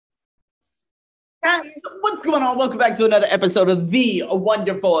Guys, what's going on? Welcome back to another episode of the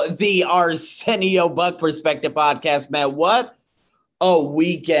wonderful, the Arsenio Buck Perspective Podcast, man. What a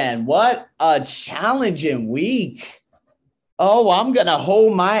weekend. What a challenging week. Oh, I'm going to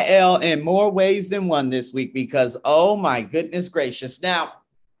hold my L in more ways than one this week because, oh my goodness gracious. Now,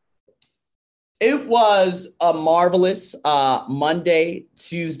 it was a marvelous Monday,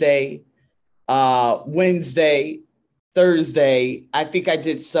 Tuesday, Wednesday, Thursday. I think I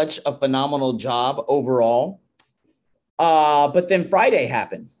did such a phenomenal job overall. But then Friday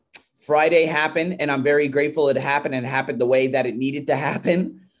happened. And I'm very grateful it happened and happened the way that it needed to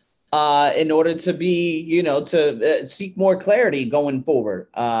happen in order to be, to seek more clarity going forward.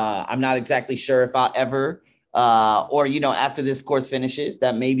 I'm not exactly sure if I'll ever, after this course finishes,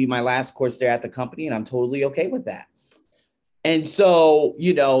 that may be my last course there at the company, and I'm totally okay with that. And so,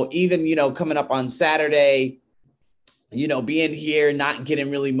 even, coming up on Saturday, being here, not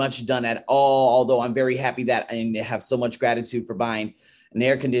getting really much done at all, although I'm very happy that I have so much gratitude for buying an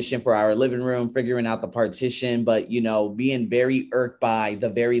air conditioner for our living room, figuring out the partition, but, being very irked by the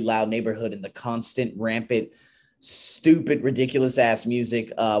very loud neighborhood and the constant, rampant, stupid, ridiculous ass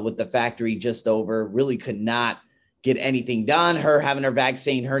music with the factory just over. Really could not get anything done. Her having her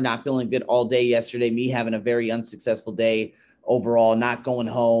vaccine, her not feeling good all day yesterday, me having a very unsuccessful day overall, not going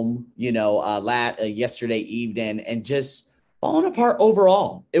home, yesterday evening, and just falling apart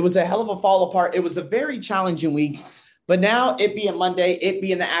overall. It was a hell of a fall apart. It was a very challenging week, but now it being Monday, it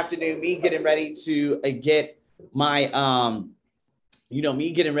being the afternoon, me getting ready to get my,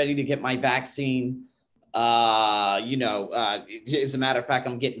 vaccine. As a matter of fact,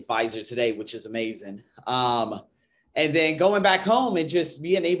 I'm getting Pfizer today, which is amazing. And then going back home and just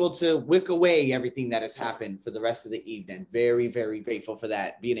being able to wick away everything that has happened for the rest of the evening. Very, very grateful for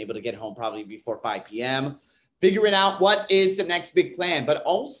that. Being able to get home probably before 5 p.m., figuring out what is the next big plan, but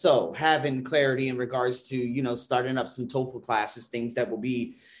also having clarity in regards to, starting up some TOEFL classes, things that will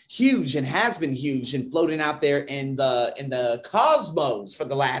be huge and has been huge and floating out there in the cosmos for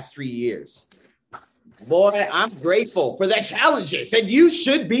the last 3 years. Boy, I'm grateful for the challenges, and you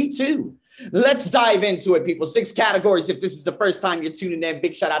should be too. Let's dive into it, people. 6 categories. If this is the first time you're tuning in,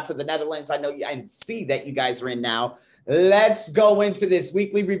 big shout out to the Netherlands. I know I see that you guys are in now. Let's go into this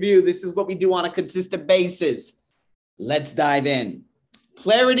weekly review. This is what we do on a consistent basis. Let's dive in.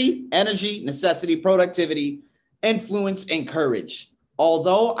 Clarity, energy, necessity, productivity, influence, and courage.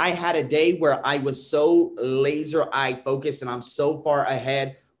 Although I had a day where I was so laser-eye focused and I'm so far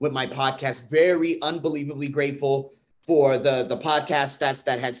ahead with my podcast, very unbelievably grateful for the podcast stats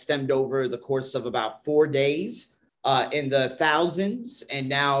that had stemmed over the course of about 4 days in the thousands. And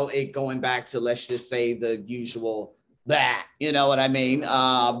now it going back to, let's just say, the usual that, you know what I mean?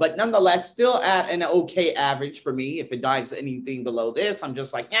 But nonetheless, still at an okay average for me. If it dives anything below this, I'm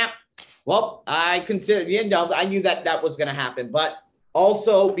just like, yeah, well, I consider, I knew that was going to happen. But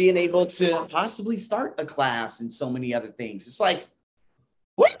also being able to possibly start a class and so many other things. It's like,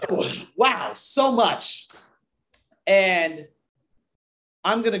 wow, so much. And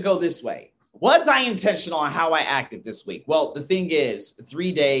I'm going to go this way. Was I intentional on how I acted this week? Well, the thing is,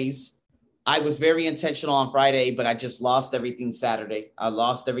 3 days, I was very intentional on Friday, but I just lost everything Saturday. I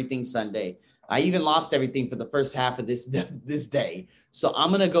lost everything Sunday. I even lost everything for the first half of this day. So I'm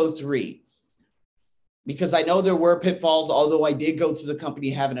going to go 3 because I know there were pitfalls. Although I did go to the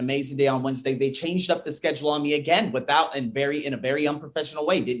company, have an amazing day on Wednesday. They changed up the schedule on me again in a very unprofessional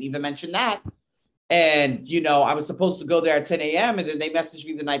way. Didn't even mention that. And, I was supposed to go there at 10 a.m. And then they messaged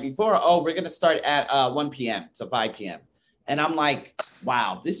me the night before. Oh, we're going to start at 1 p.m. to 5 p.m. And I'm like,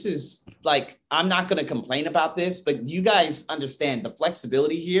 wow, this is like, I'm not going to complain about this, but you guys understand the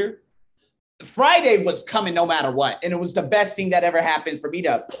flexibility here. Friday was coming no matter what. And it was the best thing that ever happened for me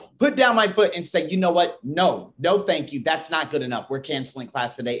to put down my foot and say, you know what? No, thank you. That's not good enough. We're canceling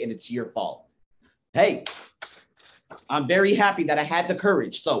class today and it's your fault. Hey, I'm very happy that I had the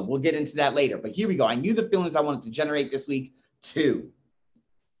courage. So we'll get into that later. But here we go. I knew the feelings I wanted to generate this week too.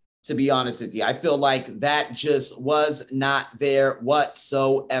 To be honest with you, I feel like that just was not there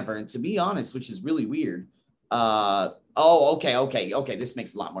whatsoever. And to be honest, which is really weird. Okay. This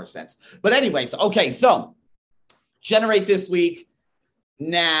makes a lot more sense. But anyways, okay. So generate this week.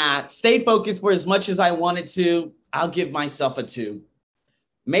 Stay focused for as much as I wanted to. I'll give myself a 2.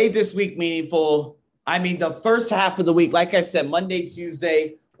 Made this week meaningful. I mean, the first half of the week, like I said, Monday,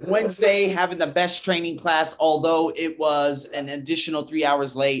 Tuesday, Wednesday, having the best training class, although it was an additional 3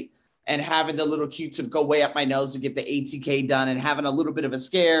 hours late, and having the little Q-tip go way up my nose to get the ATK done, and having a little bit of a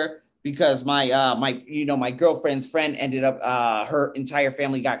scare because my girlfriend's friend ended up, her entire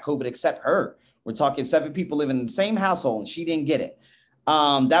family got COVID except her. We're talking 7 people living in the same household, and she didn't get it.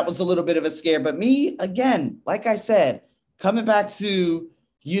 That was a little bit of a scare, but me, again, like I said, coming back to,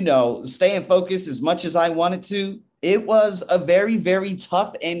 staying focused as much as I wanted to, it was a very, very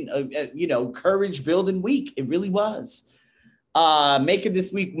tough and, courage building week. It really was. Making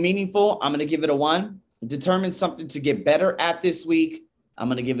this week meaningful, I'm going to give it a 1. Determine something to get better at this week, I'm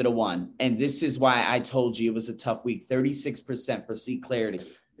going to give it a 1. And this is why I told you it was a tough week. 36% for Seek Clarity.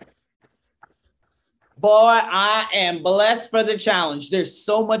 Boy, I am blessed for the challenge. There's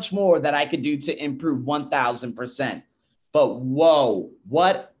so much more that I could do to improve 1,000%. But whoa,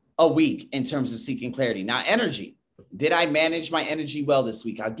 what a week in terms of seeking clarity. Now, energy. Did I manage my energy well this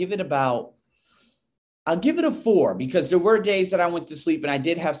week? I'll give it a 4 because there were days that I went to sleep and I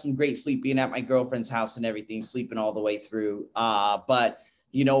did have some great sleep being at my girlfriend's house and everything, sleeping all the way through. But,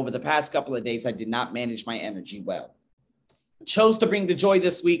 over the past couple of days, I did not manage my energy well. Chose to bring the joy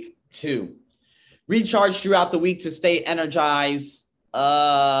this week, 2. Recharge throughout the week to stay energized,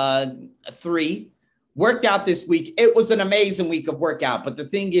 3. Worked out this week. It was an amazing week of workout. But the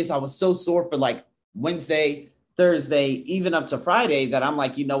thing is, I was so sore for like Wednesday, Thursday, even up to Friday that I'm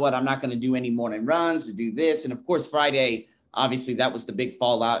like, you know what? I'm not going to do any morning runs or do this. And of course, Friday, obviously that was the big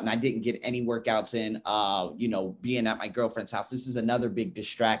fallout and I didn't get any workouts in, being at my girlfriend's house. This is another big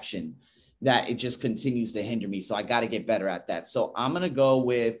distraction that it just continues to hinder me. So I got to get better at that. So I'm going to go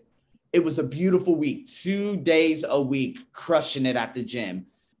with, it was a beautiful week, 2 days a week, crushing it at the gym.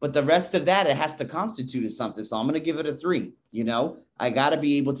 But the rest of that, it has to constitute as something. So I'm going to give it a 3. I got to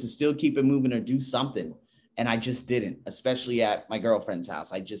be able to still keep it moving or do something. And I just didn't, especially at my girlfriend's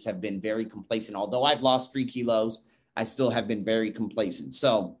house. I just have been very complacent. Although I've lost 3 kilos, I still have been very complacent.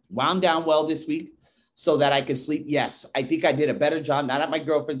 So wound down well this week so that I could sleep. Yes, I think I did a better job, not at my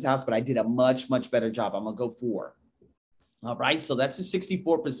girlfriend's house, but I did a much, much better job. I'm going to go 4. All right. So that's a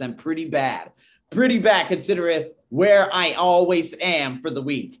 64%. Pretty bad considering where I always am for the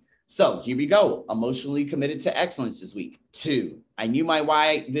week. So here we go. Emotionally committed to excellence this week. 2. I knew my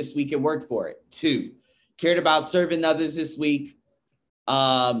why this week and worked for it. 2. Cared about serving others this week.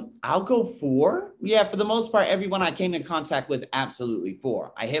 I'll go 4. Yeah, for the most part, everyone I came in contact with, absolutely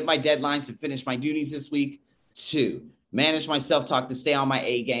 4. I hit my deadlines and finished my duties this week. 2. Managed my self-talk to stay on my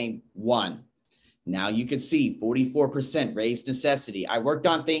A game. 1. Now you can see 44% raised necessity. I worked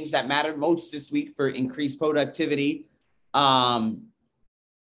on things that mattered most this week for increased productivity. Oh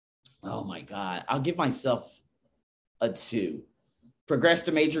my God. I'll give myself a 2. Progressed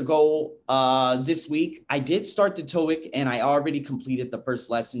a major goal this week. I did start the TOEIC and I already completed the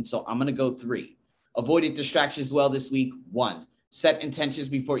first lesson. So I'm going to go 3. Avoided distractions well this week. 1. Set intentions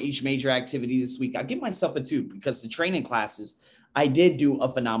before each major activity this week. I'll give myself a 2 because the training classes, I did do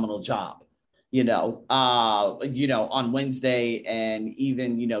a phenomenal job. On Wednesday and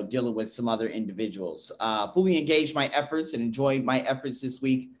even, dealing with some other individuals, fully engaged my efforts and enjoyed my efforts this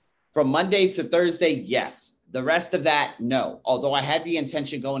week. From Monday to Thursday, yes. The rest of that, no. Although I had the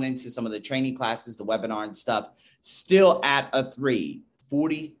intention going into some of the training classes, the webinar and stuff, still at a 3,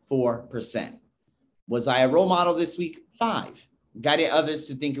 44%. Was I a role model this week? 5. Guided others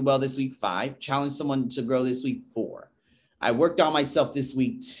to thinking well this week? 5. Challenged someone to grow this week? 4. I worked on myself this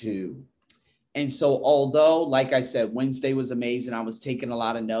week? 2. And so, although, like I said, Wednesday was amazing, I was taking a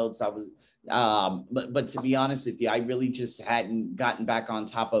lot of notes. I was, but to be honest with you, I really just hadn't gotten back on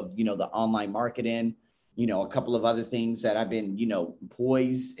top of, the online marketing, a couple of other things that I've been,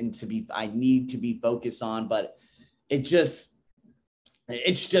 poised and I need to be focused on, but it's just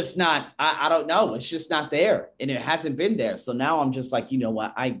not, I don't know. It's just not there and it hasn't been there. So now I'm just like, you know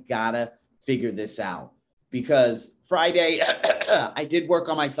what, I gotta figure this out. Because Friday, I did work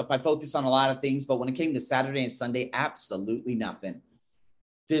on myself. I focused on a lot of things, but when it came to Saturday and Sunday, absolutely nothing.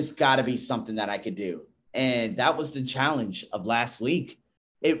 There's got to be something that I could do. And that was the challenge of last week.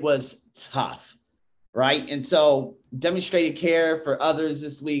 It was tough, right? And so demonstrated care for others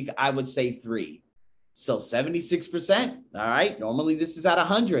this week, I would say 3. So 76%, all right? Normally this is at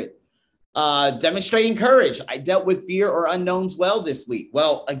 100. Demonstrating courage. I dealt with fear or unknowns well this week.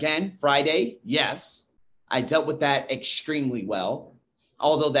 Well, again, Friday, yes. I dealt with that extremely well,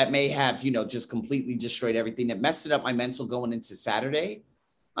 although that may have, just completely destroyed everything. It messed it up my mental going into Saturday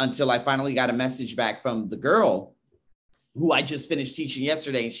until I finally got a message back from the girl who I just finished teaching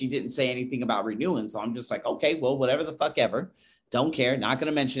yesterday, and she didn't say anything about renewing. So I'm just like, okay, well, whatever the fuck ever. Don't care. Not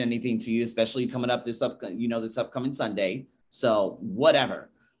going to mention anything to you, especially coming up this upcoming Sunday. So whatever.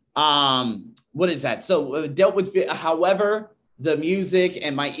 What is that? So dealt with, however, the music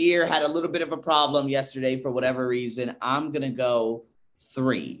and my ear had a little bit of a problem yesterday for whatever reason. I'm going to go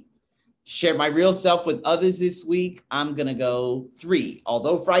 3. Share my real self with others this week. I'm going to go 3.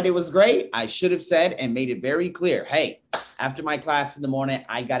 Although Friday was great, I should have said and made it very clear, hey, after my class in the morning,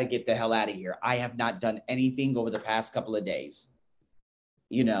 I got to get the hell out of here. I have not done anything over the past couple of days,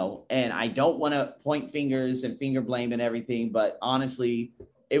 and I don't want to point fingers and finger blame and everything, but honestly,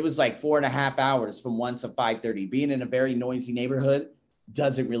 it was like 4.5 hours from 1 to 5:30. Being in a very noisy neighborhood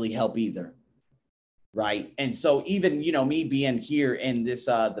doesn't really help either. Right. And so even, me being here in this,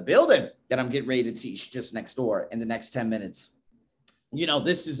 the building that I'm getting ready to teach just next door in the next 10 minutes,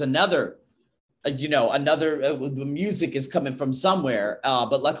 this is another, the music is coming from somewhere.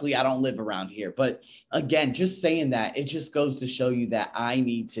 But luckily I don't live around here. But again, just saying that, it just goes to show you that I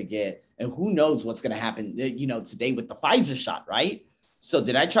need to get, and who knows what's going to happen, today with the Pfizer shot. Right. So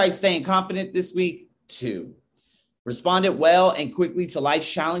did I try staying confident this week? 2. Responded well and quickly to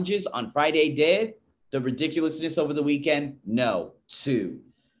life's challenges on Friday. Did. The ridiculousness over the weekend? No. 2.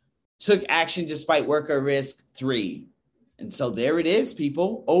 Took action despite work or risk? 3. And so there it is,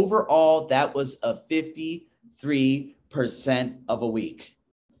 people. Overall, that was a 53% of a week,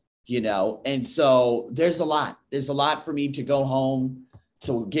 and so there's a lot. There's a lot for me to go home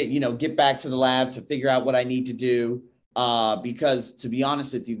to get back to the lab to figure out what I need to do. Because to be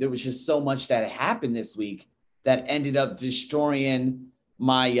honest with you, there was just so much that happened this week that ended up destroying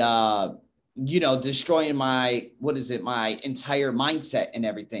my, my entire mindset and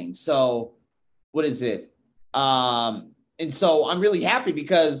everything. So and so I'm really happy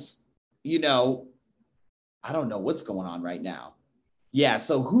because, I don't know what's going on right now. Yeah.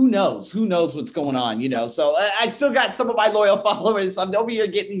 So who knows what's going on, so I still got some of my loyal followers. I'm over here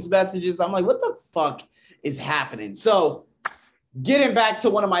getting these messages. I'm like, what the fuck is happening? So getting back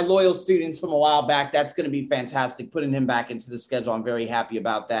to one of my loyal students from a while back, that's going to be fantastic. Putting him back into the schedule. I'm very happy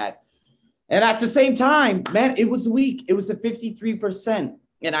about that. And at the same time, man, it was a week. It was a 53%.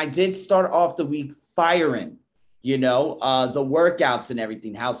 And I did start off the week firing, the workouts and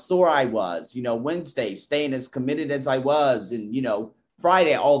everything, how sore I was, Wednesday, staying as committed as I was. And,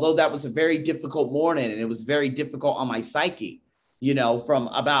 Friday, although that was a very difficult morning and it was very difficult on my psyche, from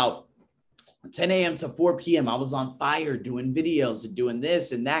about 10 a.m. to 4 p.m. I was on fire doing videos and doing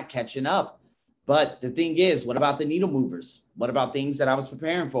this and that, catching up. But the thing is, what about the needle movers? What about things that I was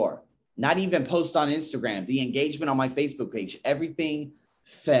preparing for? Not even post on Instagram, the engagement on my Facebook page, everything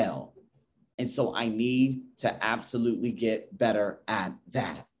fell. And so I need to absolutely get better at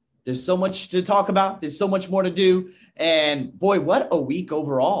that. There's so much to talk about. There's so much more to do. And boy, what a week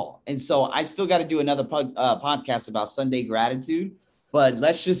overall. And so I still got to do another podcast about Sunday gratitude. But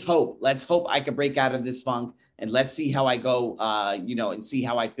let's just hope. Let's hope I can break out of this funk, and let's see how I go, and see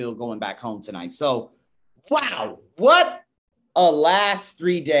how I feel going back home tonight. So, wow, what a last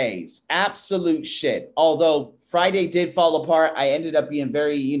 3 days. Absolute shit. Although Friday did fall apart, I ended up being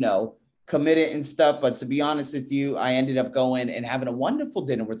very, committed and stuff. But to be honest with you, I ended up going and having a wonderful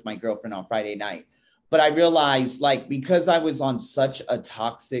dinner with my girlfriend on Friday night. But I realized, because I was on such a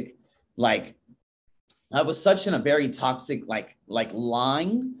toxic, I was such in a very toxic,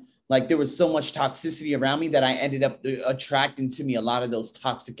 line. There was so much toxicity around me that I ended up attracting to me a lot of those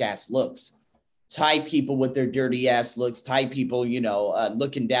toxic ass looks. Thai people with their dirty ass looks, Thai people,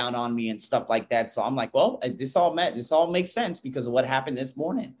 looking down on me and stuff like that. So I'm like, well, this all makes sense because of what happened this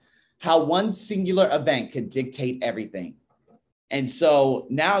morning. How one singular event could dictate everything. And so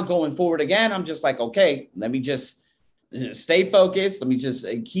now going forward again, I'm just like, okay, let me just stay focused. Let me just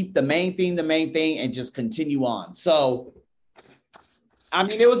keep the main thing, and just continue on. So,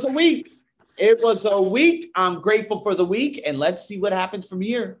 it was a week. I'm grateful for the week, and let's see what happens from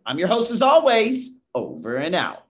here. I'm your host as always, over and out.